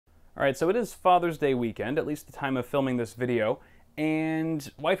All right, so it is Father's Day weekend, at least the time of filming this video,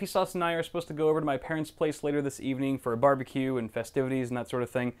 and Wifey Sauce and I are supposed to go over to my parents' place later this evening for a barbecue and festivities and that sort of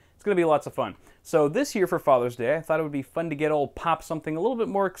thing. It's going to be lots of fun. So this year for Father's Day, I thought it would be fun to get old Pop something a little bit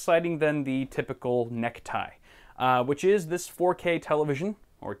more exciting than the typical necktie, which is this 4K television,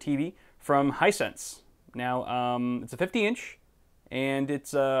 or TV, from Hisense. Now, it's a 50-inch, and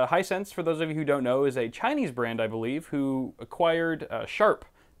it's Hisense, for those of you who don't know, is a Chinese brand, I believe, who acquired Sharp,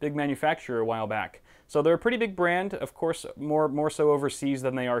 big manufacturer, a while back. So they're a pretty big brand, of course, more so overseas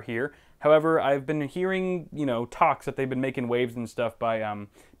than they are here. However, I've been hearing, talks that they've been making waves and stuff by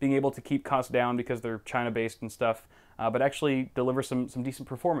being able to keep costs down because they're China-based and stuff, but actually deliver some decent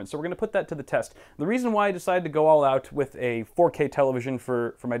performance. So we're going to put that to the test. The reason why I decided to go all out with a 4K television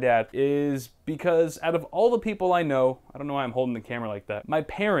for my dad is because out of all the people I know, I don't know why I'm holding the camera like that, my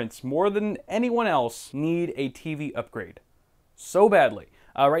parents, more than anyone else, need a TV upgrade. So badly.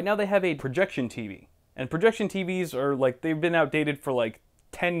 Right now they have a projection TV. And projection TVs are they've been outdated for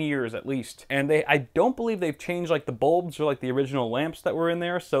 10 years at least. And I don't believe they've changed the bulbs or the original lamps that were in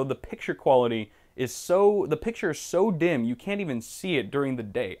there. So the picture quality is the picture is so dim you can't even see it during the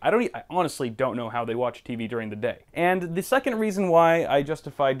day. I honestly don't know how they watch TV during the day. And the second reason why I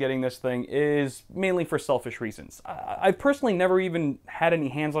justified getting this thing is mainly for selfish reasons. I've personally never even had any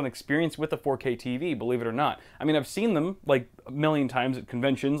hands-on experience with a 4K TV, believe it or not. I mean, I've seen them a million times at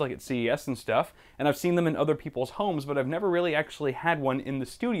conventions, like at CES and stuff, and I've seen them in other people's homes, but I've never really actually had one in the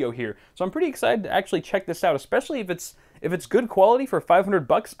studio here. So I'm pretty excited to actually check this out, especially if it's good quality for 500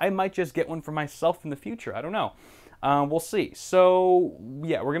 bucks. I might just get one for myself in the future. I don't know. We'll see. So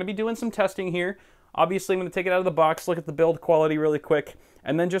yeah, we're going to be doing some testing here. Obviously, I'm going to take it out of the box, look at the build quality really quick,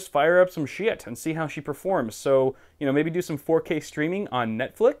 and then just fire up some shit and see how she performs. So, maybe do some 4K streaming on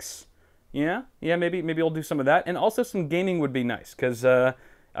Netflix. Yeah, maybe I'll do some of that. And also some gaming would be nice, because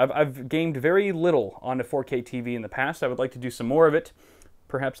I've gamed very little on a 4K TV in the past. I would like to do some more of it,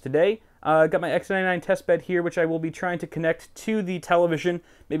 perhaps today. Got my X99 test bed here, which I will be trying to connect to the television,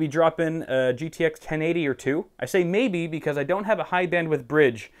 maybe drop in a GTX 1080 or two. I say maybe because I don't have a high bandwidth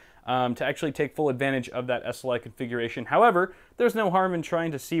bridge to actually take full advantage of that SLI configuration. However, there's no harm in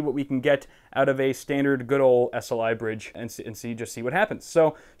trying to see what we can get out of a standard good old SLI bridge and just see what happens.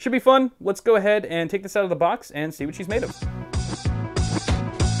 So, should be fun. Let's go ahead and take this out of the box and see what she's made of.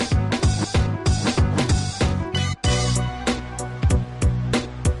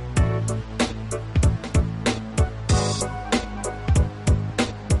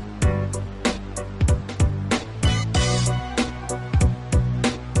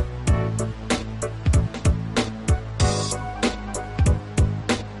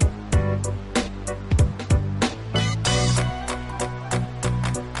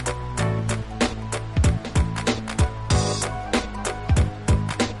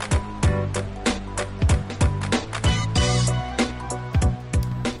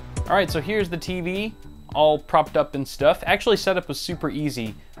 Alright, so here's the TV, all propped up and stuff. Actually, setup was super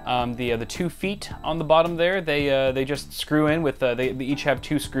easy. The 2 feet on the bottom there, they just screw in with, they each have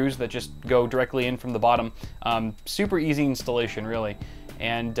 2 screws that just go directly in from the bottom. Super easy installation, really.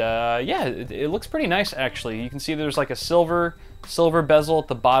 And yeah, it looks pretty nice, actually. You can see there's a silver bezel at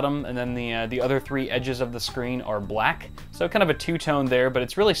the bottom, and then the other 3 edges of the screen are black. So kind of a two-tone there, but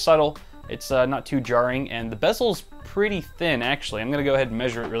it's really subtle. It's not too jarring, and the bezel's pretty thin, actually. I'm going to go ahead and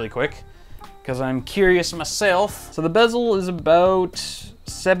measure it really quick, because I'm curious myself. So the bezel is about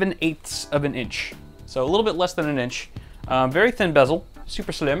 7/8 of an inch. So a little bit less than an inch. Very thin bezel,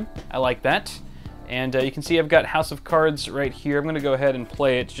 super slim. I like that. And you can see I've got House of Cards right here. I'm going to go ahead and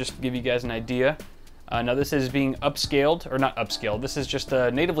play it just to give you guys an idea. Now this is being upscaled, or not upscaled. This is just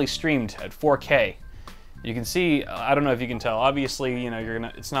natively streamed at 4K. You can see, I don't know if you can tell, obviously,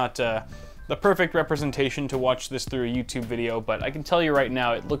 it's not the perfect representation to watch this through a YouTube video, but I can tell you right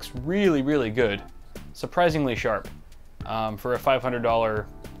now, it looks really, really good. Surprisingly sharp for a $500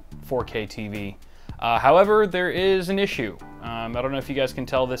 4K TV. However, there is an issue. I don't know if you guys can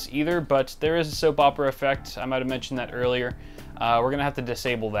tell this either, but there is a soap opera effect. I might have mentioned that earlier. We're gonna have to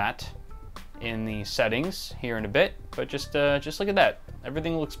disable that in the settings here in a bit, but just look at that.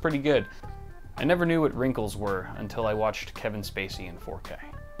 Everything looks pretty good. I never knew what wrinkles were until I watched Kevin Spacey in 4K.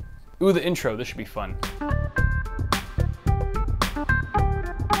 Ooh, the intro, this should be fun.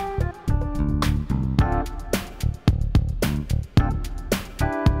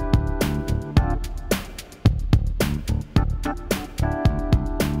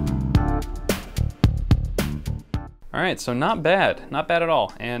 Alright, so not bad at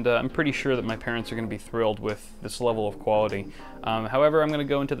all, and I'm pretty sure that my parents are going to be thrilled with this level of quality. However, I'm going to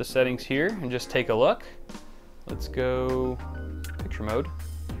go into the settings here and just take a look. Let's go picture mode.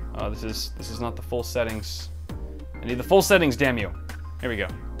 Oh, this is not the full settings. I need the full settings, damn you. Here we go.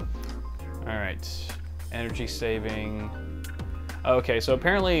 All right, energy saving. Okay, so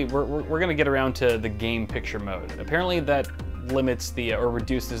apparently we're gonna get around to the game picture mode. Apparently that limits the, or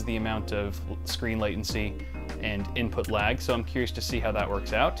reduces the amount of screen latency and input lag, so I'm curious to see how that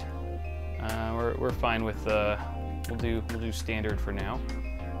works out. We're fine with, we'll do standard for now.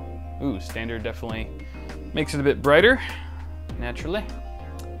 Ooh, standard definitely makes it a bit brighter, naturally.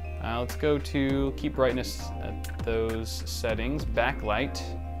 Let's go to keep brightness at those settings, backlight.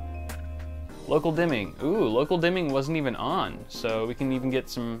 Local dimming. Ooh, local dimming wasn't even on, so we can even get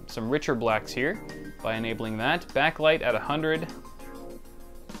some richer blacks here by enabling that. Backlight at 100.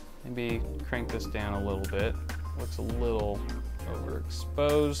 Maybe crank this down a little bit. Looks a little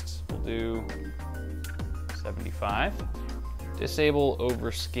overexposed. We'll do 75. Disable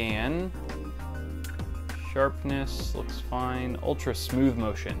overscan. Sharpness looks fine. Ultra smooth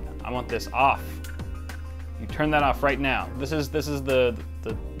motion. I want this off. You turn that off right now. This is the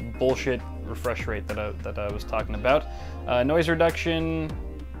bullshit refresh rate that I was talking about. Noise reduction,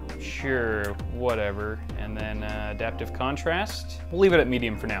 sure, whatever. And then adaptive contrast, we'll leave it at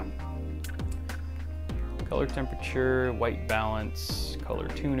medium for now. Color temperature, white balance, color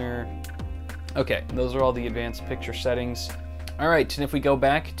tuner. Okay, those are all the advanced picture settings. All right, and if we go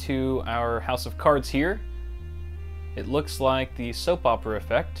back to our house of cards here, it looks like the soap opera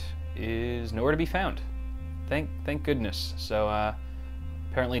effect is nowhere to be found. Thank goodness. So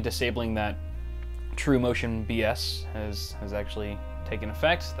apparently disabling that true motion BS has actually taken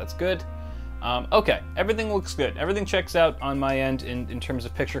effect. That's good. Okay, everything looks good. Everything checks out on my end in terms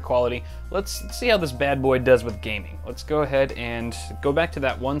of picture quality. Let's see how this bad boy does with gaming. Let's go ahead and go back to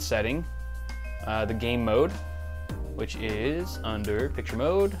that one setting, the game mode, which is under picture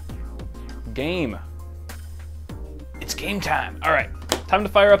mode, game. It's game time. All right, time to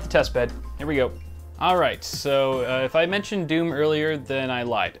fire up the test bed. Here we go. All right, so if I mentioned Doom earlier, then I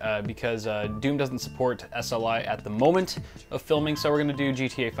lied, because Doom doesn't support SLI at the moment of filming, so we're gonna do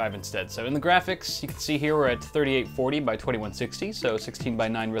GTA 5 instead. So in the graphics, you can see here we're at 3840 by 2160, so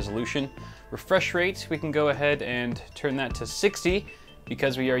 16:9 resolution. Refresh rate, we can go ahead and turn that to 60,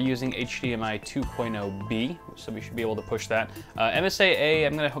 because we are using HDMI 2.0B, so we should be able to push that. MSAA,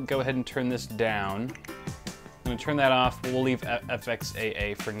 I'm gonna go ahead and turn this down. I'm gonna turn that off, we'll leave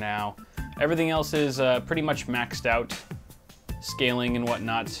FXAA for now. Everything else is pretty much maxed out. Scaling and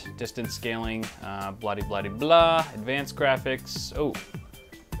whatnot, distance scaling, blah-de-blah-de-blah, advanced graphics. Oh,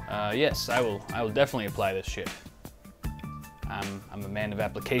 yes, I will definitely apply this shit. I'm a man of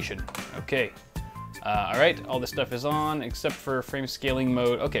application. Okay. All right, all this stuff is on except for frame scaling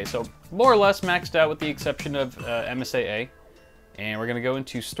mode. Okay, so more or less maxed out with the exception of MSAA. And we're gonna go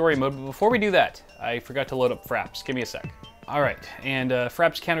into story mode, but before we do that, I forgot to load up Fraps. Give me a sec. All right, and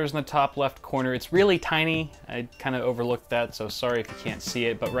Fraps counter is in the top left corner. It's really tiny. I kind of overlooked that, so sorry if you can't see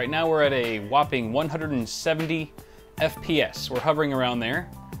it. But right now we're at a whopping 170 FPS. We're hovering around there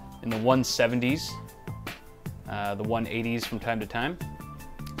in the 170s, the 180s from time to time.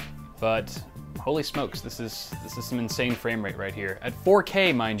 But holy smokes, this is some insane frame rate right here. At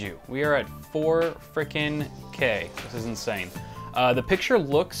 4K, mind you. We are at 4 frickin' K. This is insane. The picture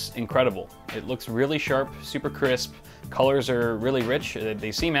looks incredible. It looks really sharp, super crisp. Colors are really rich.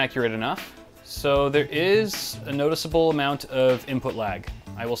 They seem accurate enough. So there is a noticeable amount of input lag.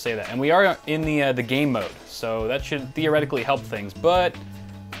 I will say that. And we are in the game mode, so that should theoretically help things. But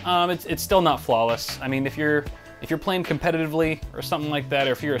it's still not flawless. I mean, if you're playing competitively or something like that,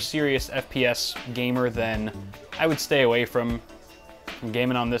 or if you're a serious FPS gamer, then I would stay away from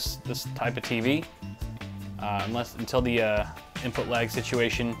gaming on this type of TV, until the input lag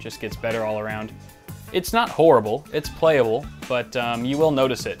situation just gets better all around. It's not horrible, it's playable, but you will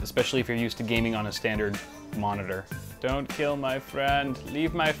notice it, especially if you're used to gaming on a standard monitor. Don't kill my friend,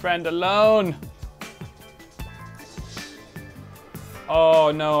 leave my friend alone!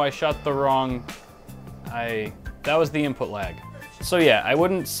 Oh no, I shot the wrong, that was the input lag. So yeah, I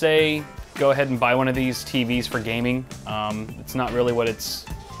wouldn't say go ahead and buy one of these TVs for gaming. It's not really what it's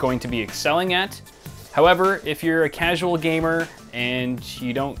going to be excelling at. However, if you're a casual gamer and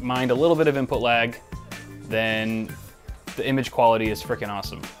you don't mind a little bit of input lag, then the image quality is freaking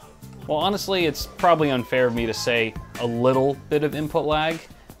awesome. Well, honestly, it's probably unfair of me to say a little bit of input lag.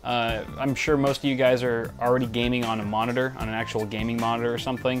 I'm sure most of you guys are already gaming on a monitor, on an actual gaming monitor or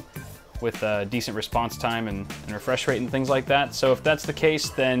something, with decent response time and refresh rate and things like that. So if that's the case,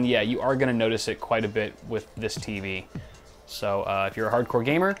 then yeah, you are gonna notice it quite a bit with this TV. So if you're a hardcore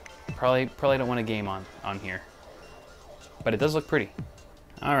gamer, probably don't want to game on here. But it does look pretty.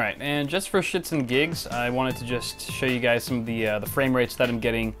 All right, and just for shits and gigs, I wanted to just show you guys some of the frame rates that I'm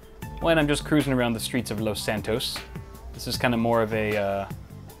getting when I'm just cruising around the streets of Los Santos. This is kind of more of a,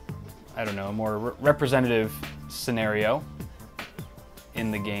 I don't know, a more representative scenario in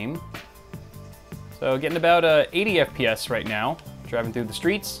the game. So getting about 80 FPS right now, driving through the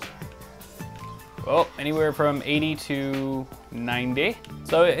streets. Well, anywhere from 80 to 90.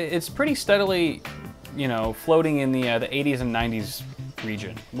 So it's pretty steadily, you know, floating in the 80s and 90s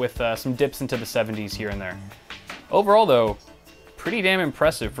region, with some dips into the 70s here and there. Overall though, pretty damn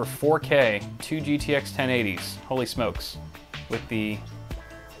impressive for 4K, 2 GTX 1080s, holy smokes, with the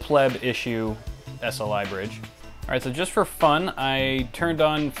pleb issue SLI bridge. Alright, so just for fun, I turned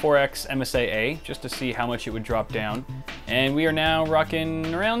on 4X MSAA just to see how much it would drop down, and we are now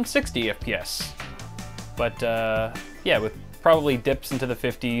rocking around 60 FPS. But yeah, with probably dips into the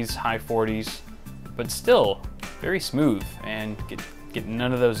 50s, high 40s, but still very smooth, and get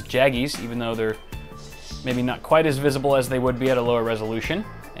none of those jaggies, even though they're maybe not quite as visible as they would be at a lower resolution.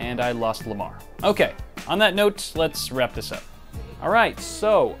 And I lost Lamar. Okay, on that note, let's wrap this up. All right,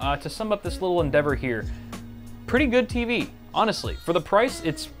 so to sum up this little endeavor here, pretty good TV, honestly. For the price,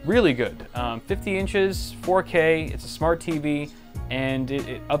 it's really good. 50 inches, 4K, it's a smart TV, and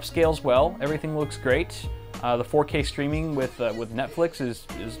it upscales well. Everything looks great. The 4K streaming with Netflix is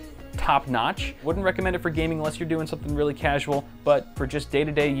top notch. Wouldn't recommend it for gaming unless you're doing something really casual, but for just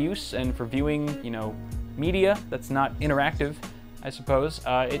day-to-day use and for viewing, you know, media that's not interactive, I suppose,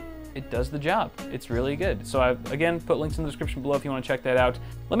 it does the job. It's really good. So I've, again, put links in the description below if you want to check that out.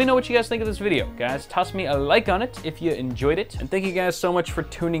 Let me know what you guys think of this video, guys. Toss me a like on it if you enjoyed it. And thank you guys so much for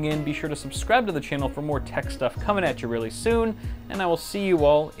tuning in. Be sure to subscribe to the channel for more tech stuff coming at you really soon, and I will see you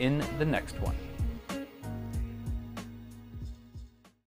all in the next one.